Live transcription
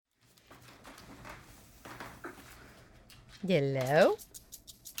Hello?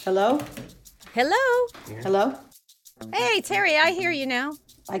 Hello? Hello? Hello? Hey, Terry, I hear you now.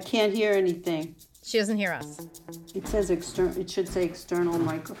 I can't hear anything. She doesn't hear us. It says it should say external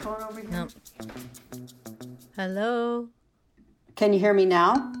microphone over here. No. Hello? Can you hear me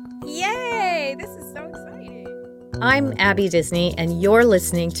now? Yay! This is so exciting. I'm Abby Disney, and you're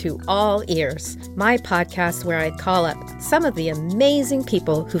listening to All Ears, my podcast where I call up some of the amazing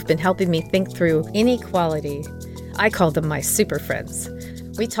people who've been helping me think through inequality. I call them my super friends.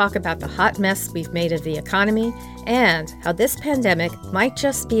 We talk about the hot mess we've made of the economy and how this pandemic might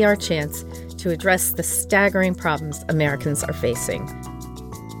just be our chance to address the staggering problems Americans are facing.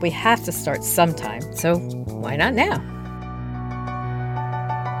 We have to start sometime, so why not now?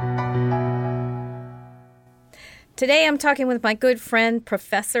 Today I'm talking with my good friend,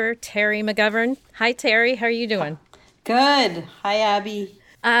 Professor Terry McGovern. Hi, Terry. How are you doing? Good. Hi, Abby.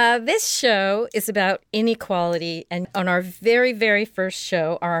 This show is about inequality, and on our very, very first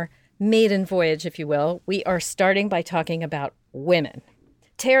show, our maiden voyage, if you will, we are starting by talking about women.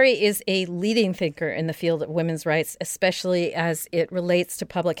 Terry is a leading thinker in the field of women's rights, especially as it relates to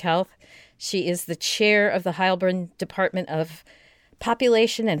public health. She is the chair of the Heilbronn Department of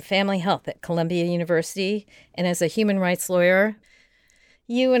Population and Family Health at Columbia University, and as a human rights lawyer.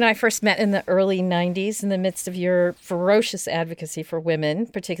 You and I first met in the early 90s in the midst of your ferocious advocacy for women,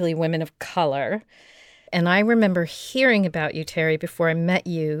 particularly women of color. And I remember hearing about you, Terry, before I met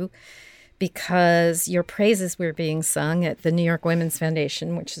you, because your praises were being sung at the New York Women's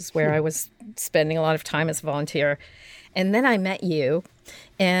Foundation, which is where I was spending a lot of time as a volunteer. And then I met you,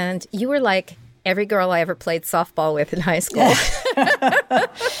 and you were like every girl I ever played softball with in high school.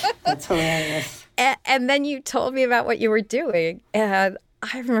 That's hilarious. And then you told me about what you were doing, and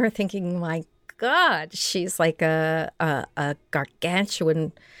I remember thinking, my God, she's like a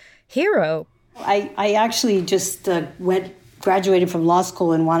gargantuan hero. I actually just graduated from law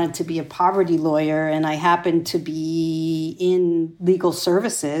school and wanted to be a poverty lawyer, and I happened to be in legal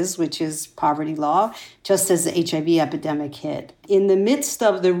services, which is poverty law, just as the HIV epidemic hit. In the midst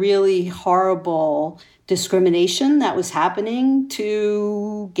of the really horrible discrimination that was happening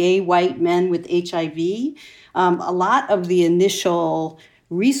to gay white men with HIV, a lot of the initial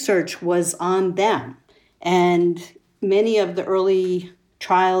research was on them. And many of the early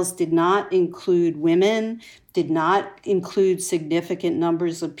trials did not include women, did not include significant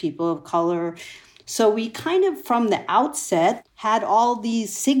numbers of people of color. So we kind of, from the outset, had all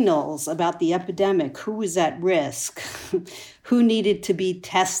these signals about the epidemic, who was at risk, who needed to be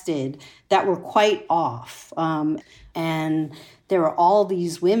tested, that were quite off. And there were all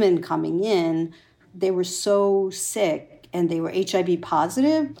these women coming in. They were so sick and they were HIV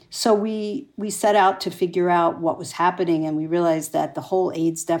positive. So we set out to figure out what was happening, and we realized that the whole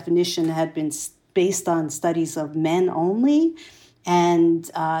AIDS definition had been based on studies of men only. And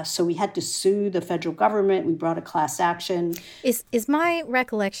so we had to sue the federal government. We brought a class action. Is my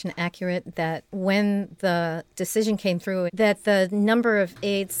recollection accurate that when the decision came through that the number of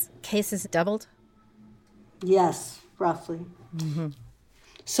AIDS cases doubled? Yes, roughly. Mm-hmm.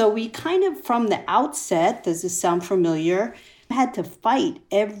 So we kind of, from the outset, does this sound familiar, had to fight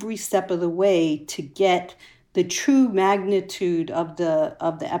every step of the way to get the true magnitude of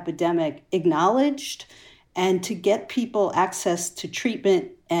the epidemic acknowledged and to get people access to treatment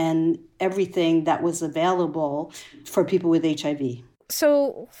and everything that was available for people with HIV.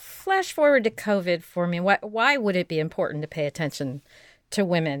 So flash forward to COVID for me. Why would it be important to pay attention to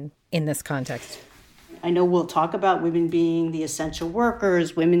women in this context? I know we'll talk about women being the essential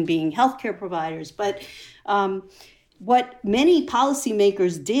workers, women being healthcare providers, but what many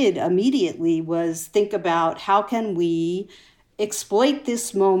policymakers did immediately was think about how can we exploit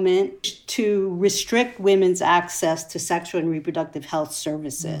this moment to restrict women's access to sexual and reproductive health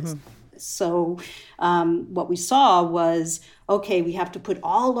services. Mm-hmm. So what we saw was, okay, we have to put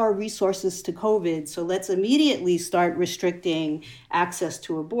all our resources to COVID, so let's immediately start restricting access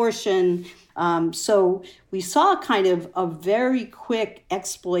to abortion. So we saw kind of a very quick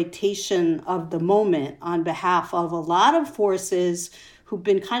exploitation of the moment on behalf of a lot of forces who've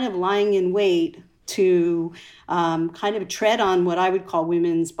been kind of lying in wait to kind of tread on what I would call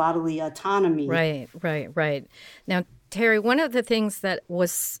women's bodily autonomy. Right. Now, Terry, one of the things that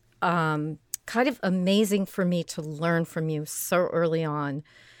was kind of amazing for me to learn from you so early on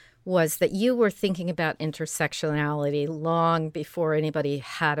was that you were thinking about intersectionality long before anybody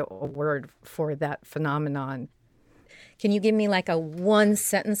had a word for that phenomenon. Can you give me like a one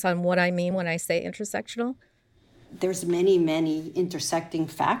sentence on what I mean when I say intersectional? there's many intersecting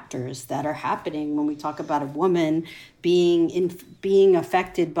factors that are happening when we talk about a woman being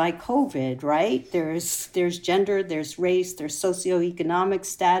affected by COVID, right? There's gender, there's race, there's socioeconomic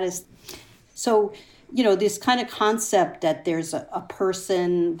status. So, this kind of concept that there's a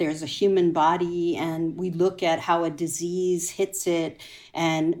person, there's a human body, and we look at how a disease hits it,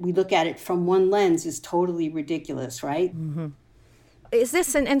 and we look at it from one lens is totally ridiculous, right? Mm-hmm. Is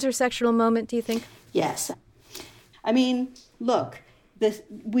this an intersectional moment, do you think? Yes. I mean, look,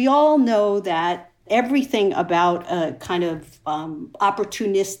 we all know that everything about a kind of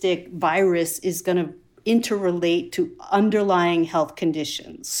opportunistic virus is going to interrelate to underlying health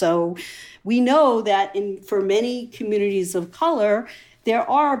conditions. So we know that for many communities of color, there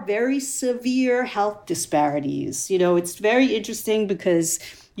are very severe health disparities. It's very interesting because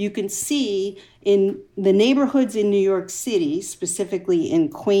you can see in the neighborhoods in New York City, specifically in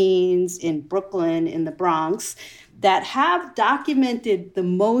Queens, in Brooklyn, in the Bronx, that have documented the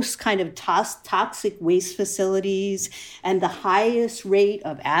most kind of toxic waste facilities and the highest rate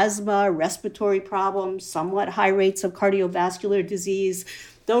of asthma, respiratory problems, somewhat high rates of cardiovascular disease.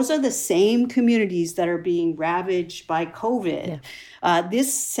 Those are the same communities that are being ravaged by COVID. Yeah.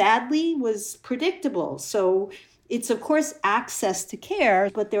 This sadly was predictable. So it's, of course, access to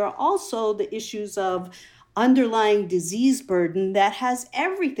care, but there are also the issues of underlying disease burden that has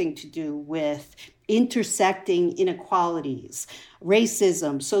everything to do with intersecting inequalities,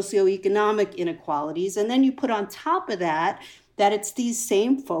 racism, socioeconomic inequalities. And then you put on top of that it's these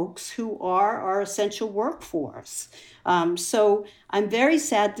same folks who are our essential workforce. So I'm very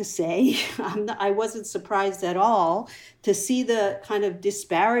sad to say, I wasn't surprised at all to see the kind of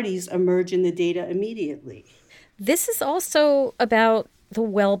disparities emerge in the data immediately. This is also about the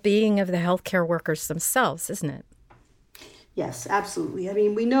well-being of the healthcare workers themselves, isn't it? Yes, absolutely. I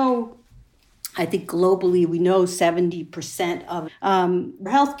mean, I think globally, we know 70% of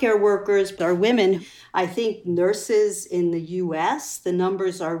healthcare workers are women. I think nurses in the U.S., the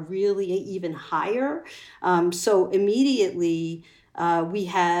numbers are really even higher. So immediately, we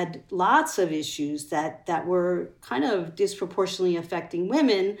had lots of issues that were kind of disproportionately affecting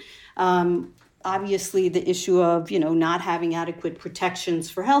women. Obviously, the issue of, not having adequate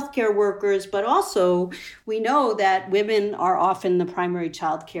protections for healthcare workers, but also we know that women are often the primary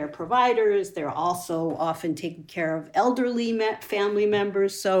child care providers. They're also often taking care of elderly family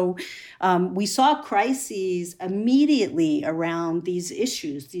members. So we saw crises immediately around these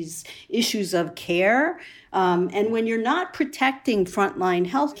issues of care. And when you're not protecting frontline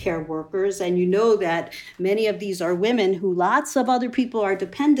healthcare workers, and you know that many of these are women who lots of other people are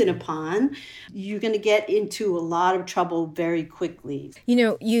dependent upon, you're going to get into a lot of trouble very quickly.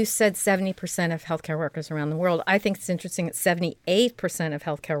 You said 70% of healthcare workers around the world. I think it's interesting that 78% of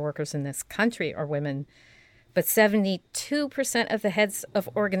healthcare workers in this country are women, but 72% of the heads of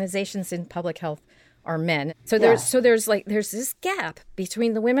organizations in public health are men. So there's this gap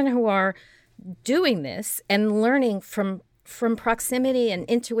between the women who are doing this and learning from proximity and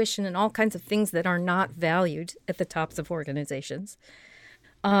intuition and all kinds of things that are not valued at the tops of organizations.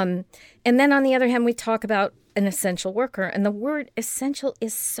 And then on the other hand, we talk about an essential worker. And the word essential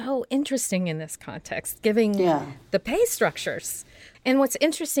is so interesting in this context, giving the pay structures. And what's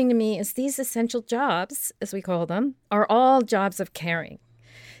interesting to me is these essential jobs, as we call them, are all jobs of caring.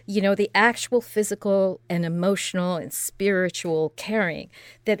 The actual physical and emotional and spiritual caring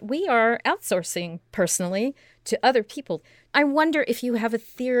that we are outsourcing personally to other people. I wonder if you have a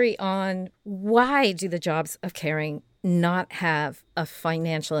theory on why do the jobs of caring not have a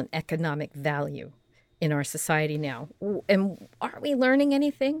financial and economic value in our society now? And are we learning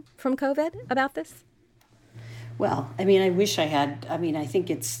anything from COVID about this? Well, I mean, I wish I had. I mean, I think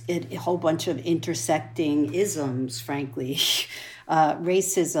it's a whole bunch of intersecting isms, frankly.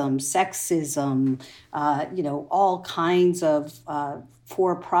 Racism, sexism, all kinds of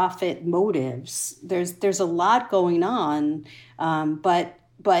for-profit motives. There's a lot going on, but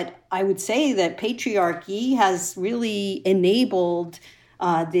I would say that patriarchy has really enabled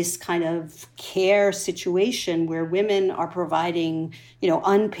this kind of care situation where women are providing,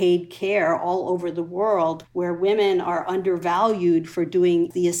 unpaid care all over the world, where women are undervalued for doing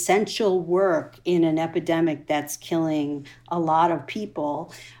the essential work in an epidemic that's killing a lot of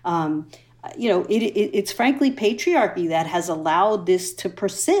people. It's frankly patriarchy that has allowed this to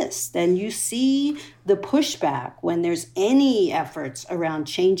persist. And you see the pushback when there's any efforts around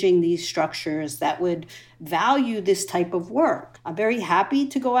changing these structures that would value this type of work. I'm very happy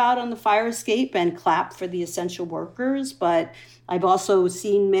to go out on the fire escape and clap for the essential workers, but I've also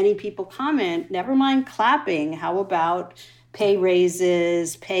seen many people comment, never mind clapping, how about pay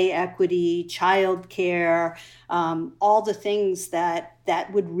raises, pay equity, childcare, all the things that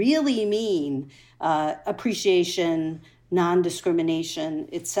would really mean appreciation, non-discrimination,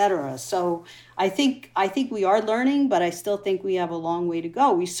 et cetera. So I think we are learning, but I still think we have a long way to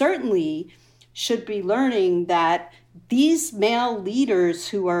go. We certainly should be learning that these male leaders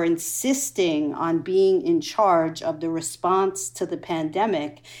who are insisting on being in charge of the response to the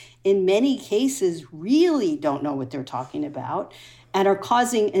pandemic, in many cases, really don't know what they're talking about and are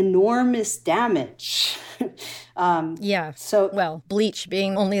causing enormous damage. Well, bleach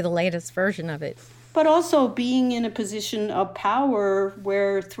being only the latest version of it. But also being in a position of power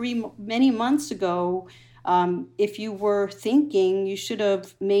where many months ago, if you were thinking, you should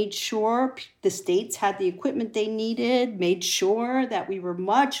have made sure the states had the equipment they needed, made sure that we were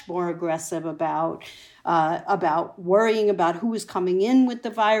much more aggressive about worrying about who was coming in with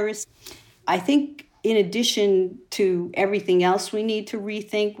the virus. I think in addition to everything else we need to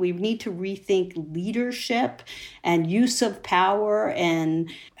rethink leadership and use of power and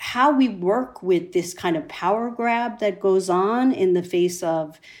how we work with this kind of power grab that goes on in the face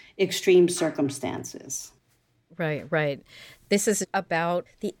of extreme circumstances. Right. This is about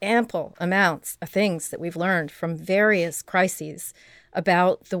the ample amounts of things that we've learned from various crises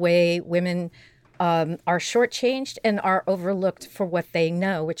about the way women are shortchanged and are overlooked for what they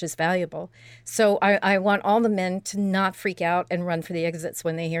know, which is valuable. So I want all the men to not freak out and run for the exits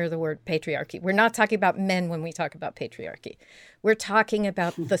when they hear the word patriarchy. We're not talking about men when we talk about patriarchy. We're talking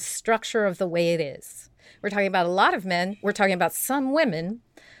about the structure of the way it is. We're talking about a lot of men. We're talking about some women.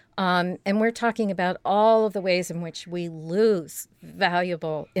 And we're talking about all of the ways in which we lose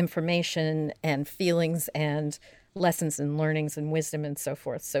valuable information and feelings and lessons and learnings and wisdom and so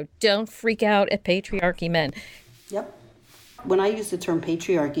forth. So don't freak out at patriarchy, men. Yep. When I use the term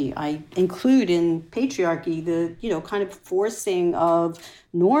patriarchy, I include in patriarchy the, kind of forcing of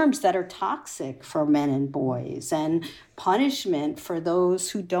norms that are toxic for men and boys and punishment for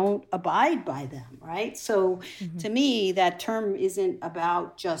those who don't abide by them, right? So to me, that term isn't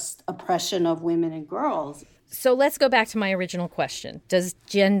about just oppression of women and girls. So let's go back to my original question. Does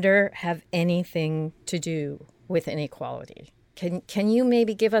gender have anything to do with inequality? Can you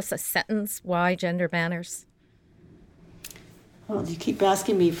maybe give us a sentence why gender matters? Well, you keep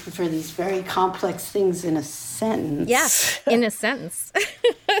asking me for these very complex things in a sentence. Yes, in a sentence.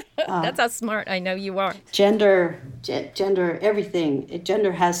 That's how smart I know you are. Gender, everything.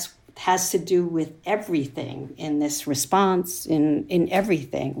 Gender has to do with everything in this response, in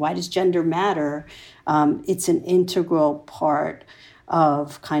everything. Why does gender matter? It's an integral part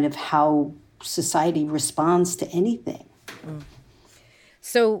of kind of how society responds to anything.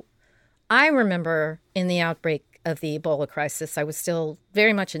 So I remember in the outbreak of the Ebola crisis, I was still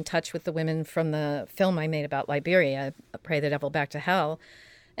very much in touch with the women from the film I made about Liberia, Pray the Devil Back to Hell.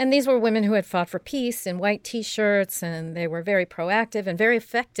 And these were women who had fought for peace in white T-shirts, and they were very proactive and very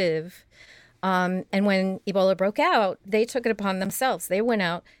effective. And when Ebola broke out, they took it upon themselves. They went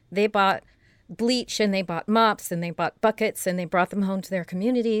out, they bought bleach, and they bought mops, and they bought buckets, and they brought them home to their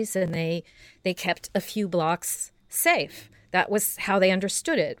communities, and they kept a few blocks safe. That was how they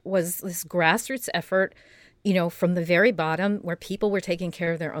understood it, was this grassroots effort, from the very bottom where people were taking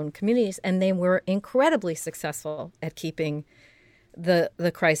care of their own communities, and they were incredibly successful at keeping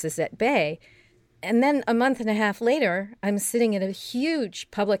the crisis at bay. And then a month and a half later, I'm sitting at a huge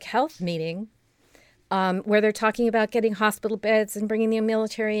public health meeting where they're talking about getting hospital beds and bringing the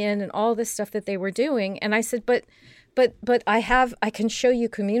military in and all this stuff that they were doing. And I said, but I can show you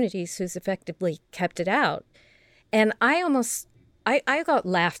communities who's effectively kept it out. And I got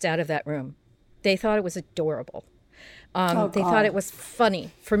laughed out of that room. They thought it was adorable. They thought it was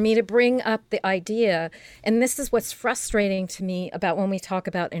funny for me to bring up the idea. And this is what's frustrating to me about when we talk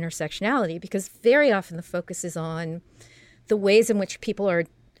about intersectionality, because very often the focus is on the ways in which people are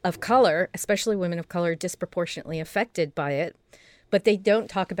of color, especially women of color, disproportionately affected by it. But they don't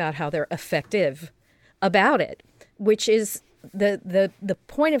talk about how they're effective about it, which is the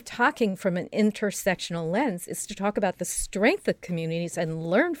point of talking from an intersectional lens is to talk about the strength of communities and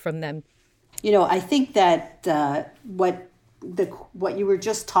learn from them. I think that what you were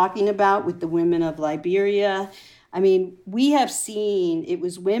just talking about with the women of Liberia, we have seen it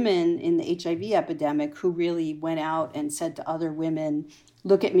was women in the HIV epidemic who really went out and said to other women,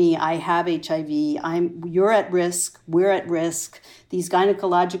 look at me, I have HIV, you're at risk, we're at risk. These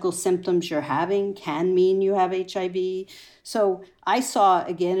gynecological symptoms you're having can mean you have HIV. So I saw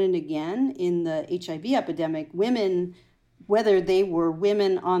again and again in the HIV epidemic, women whether they were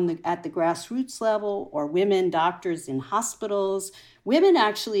women at the grassroots level or women doctors in hospitals. Women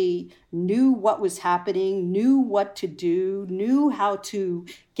actually knew what was happening, knew what to do, knew how to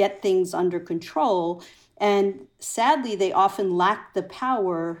get things under control. And sadly, they often lacked the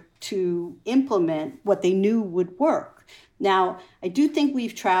power to implement what they knew would work. Now, I do think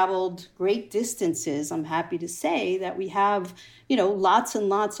we've traveled great distances. I'm happy to say that we have, lots and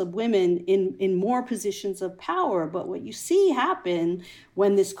lots of women in more positions of power. But what you see happen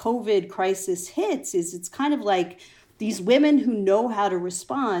when this COVID crisis hits is it's kind of like these women who know how to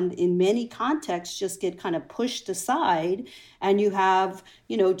respond in many contexts just get kind of pushed aside. And you have,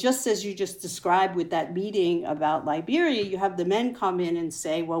 just as you just described with that meeting about Liberia, you have the men come in and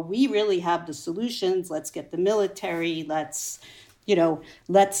say, well, we really have the solutions. Let's get the military. Let's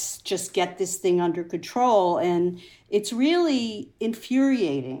just get this thing under control. And it's really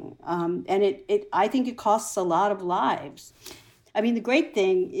infuriating. And I think it costs a lot of lives. I mean, the great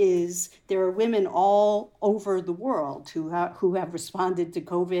thing is there are women all over the world who have responded to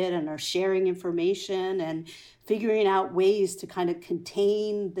COVID and are sharing information and figuring out ways to kind of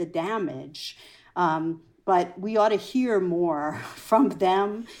contain the damage. But we ought to hear more from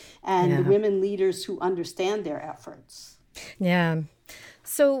them and the women leaders who understand their efforts. Yeah.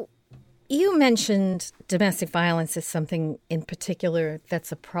 So you mentioned domestic violence as something in particular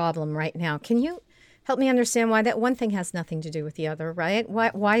that's a problem right now. Can you help me understand why that one thing has nothing to do with the other, right?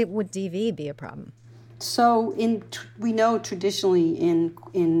 Why would DV be a problem? So we know traditionally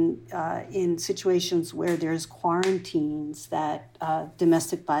in situations where there's quarantines that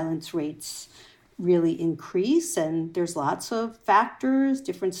domestic violence rates really increase, and there's lots of factors.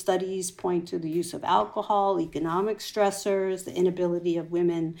 Different studies point to the use of alcohol, economic stressors, the inability of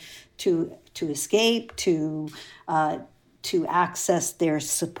women to escape, to access their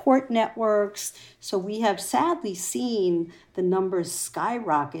support networks. So we have sadly seen the numbers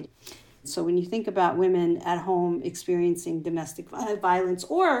skyrocket. So when you think about women at home experiencing domestic violence,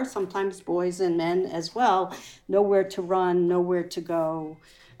 or sometimes boys and men as well, nowhere to run, nowhere to go.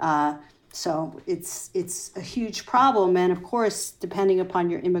 So it's a huge problem. And of course, depending upon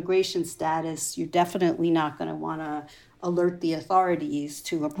your immigration status, you're definitely not going to want to alert the authorities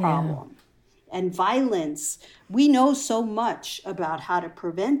to a problem. Yeah. And violence, we know so much about how to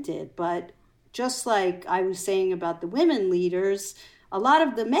prevent it, but just like I was saying about the women leaders, a lot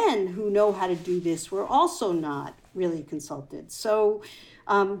of the men who know how to do this were also not really consulted. So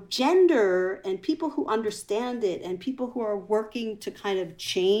gender and people who understand it and people who are working to kind of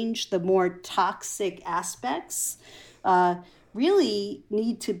change the more toxic aspects really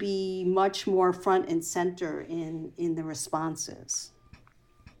need to be much more front and center in the responses.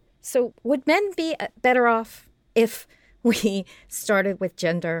 So would men be better off if we started with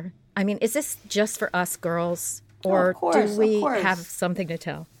gender? I mean, is this just for us girls, or do we have something to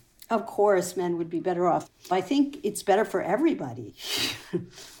tell? Of course, men would be better off. I think it's better for everybody.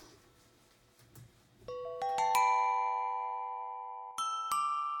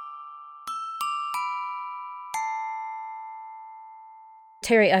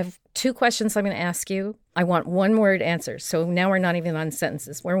 Terry, I have two questions I'm going to ask you. I want one-word answers. So now we're not even on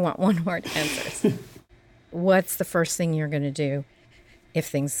sentences. We want one-word answers. What's the first thing you're going to do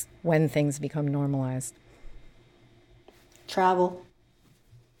when things become normalized? Travel.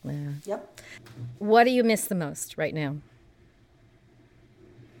 Yeah. Yep. What do you miss the most right now?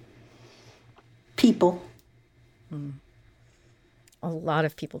 People. A lot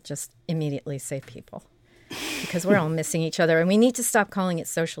of people just immediately say people because we're all missing each other, and we need to stop calling it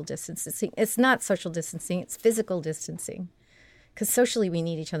social distancing. It's not social distancing, it's physical distancing, because socially we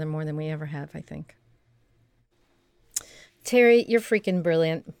need each other more than we ever have, I think. Terry, you're freaking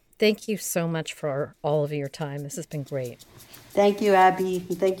brilliant. Thank you so much for all of your time. This has been great. Thank you, Abby,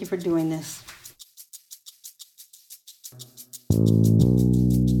 and thank you for doing this.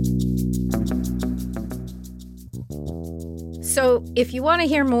 So if you want to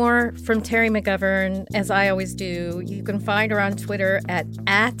hear more from Terry McGovern, as I always do, you can find her on Twitter at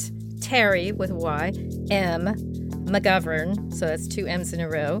Terry with Y, M McGovern. So that's two M's in a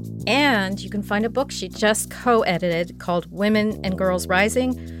row. And you can find a book she just co-edited called Women and Girls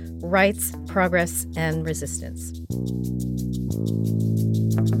Rising, Rights, Progress, and Resistance.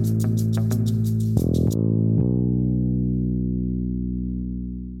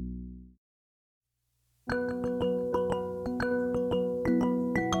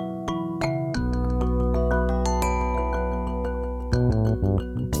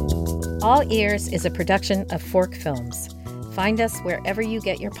 All Ears is a production of Fork Films. Find us wherever you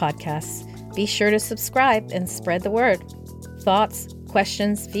get your podcasts. Be sure to subscribe and spread the word. Thoughts,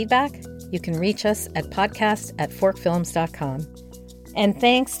 questions, feedback? You can reach us at podcast@forkfilms.com. And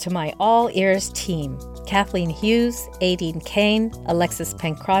thanks to my All Ears team, Kathleen Hughes, Aideen Kane, Alexis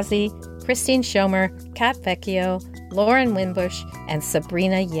Pancrazzi, Christine Schomer, Kat Vecchio, Lauren Winbush, and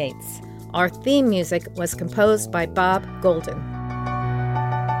Sabrina Yates. Our theme music was composed by Bob Golden.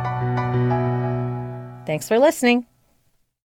 Thanks for listening.